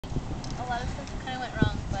lot of stuff kind of went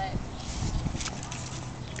wrong, but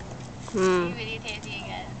you videotaped me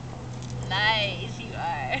again. Nice, you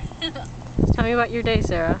are. Tell me about your day,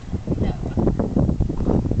 Sarah. No.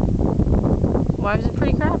 Why was it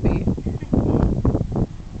pretty crappy?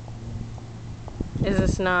 Is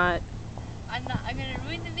this not... I'm gonna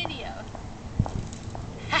ruin the video.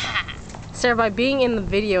 Sarah, by being in the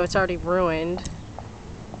video, it's already ruined.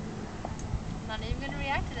 I'm not even gonna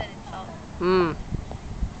react to that insult.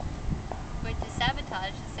 Which is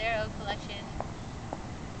sabotage the Sarah O collection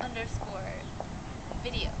 _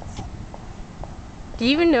 videos. Do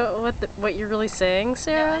you even know what you're really saying,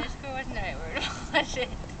 Sarah? No, underscore wasn't the right word. Was it?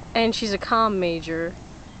 And she's a comm major.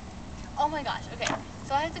 Oh my gosh, okay.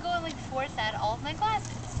 So I have to go and like force add all of my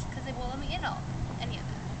classes because they won't let me in any of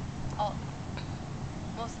them. All of them.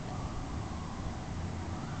 Most of them.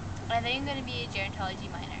 And I think I'm going to be a gerontology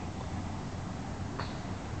minor.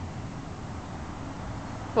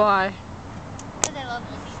 Why? Because I love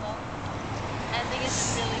old people. And I think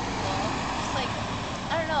it's really cool. Just like,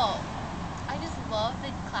 I don't know. I just love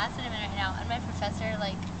the class that I'm in right now. And my professor,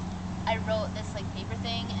 like, I wrote this like paper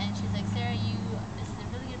thing and she's like, Sarah, this is a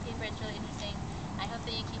really good paper, it's really interesting. I hope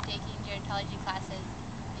that you keep taking gerontology classes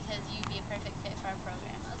because you'd be a perfect fit for our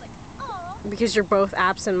program. I was like, aw. Because you're both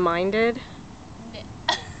absent-minded?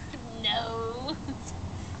 No.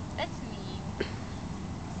 That's mean.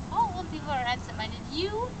 All old people are absent-minded.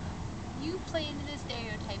 You play into the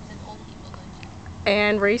stereotypes of old people, don't you?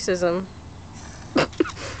 And racism.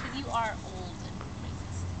 Because you are old and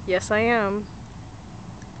racist. Yes, I am.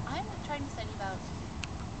 I'm trying to study about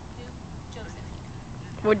Joseph.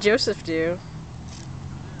 What'd Joseph do?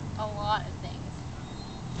 A lot of things.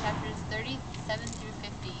 Chapters 37 through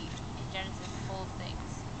 50 in Genesis full of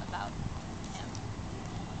things about him.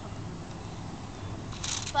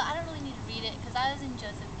 But I don't really need to read it because I was in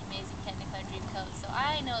Joseph the Amazing Technicolor Dreamcoat, so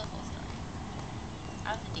I know the whole story.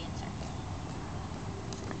 I was a dancer.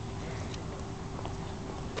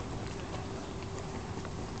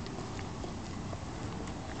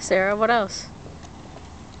 Sarah, what else?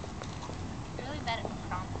 You're really bad at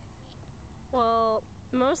prompting me. Well,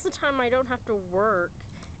 most of the time I don't have to work.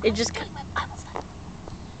 It just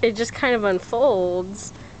kind of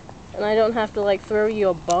unfolds, and I don't have to like throw you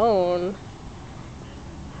a bone.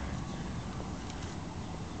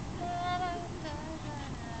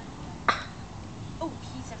 Oh,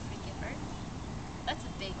 he's a forgiver. That's a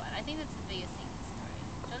big one. I think that's the biggest thing in the story.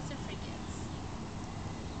 Joseph forgives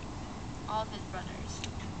all of his brothers.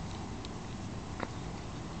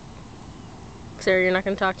 Sarah, you're not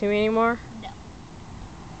going to talk to me anymore? No.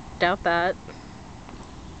 Doubt that.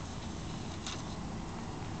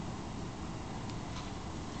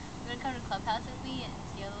 You want to come to Clubhouse with me and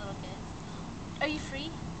see all the little kids? Are you free?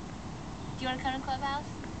 Do you want to come to Clubhouse?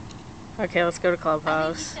 Okay, let's go to I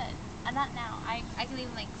Clubhouse. think you should. Not now. I can leave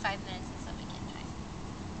in like 5 minutes and stuff again tonight.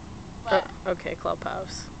 But Okay,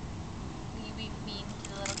 Clubhouse. will you be mean to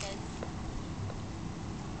the little kids?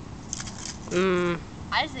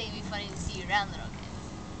 I just think it'd be funny to see you around little kids.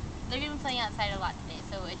 They're going to be playing outside a lot today,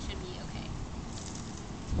 so it should be okay.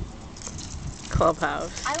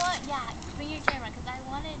 Clubhouse. Yeah, bring your camera, because I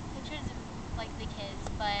wanted pictures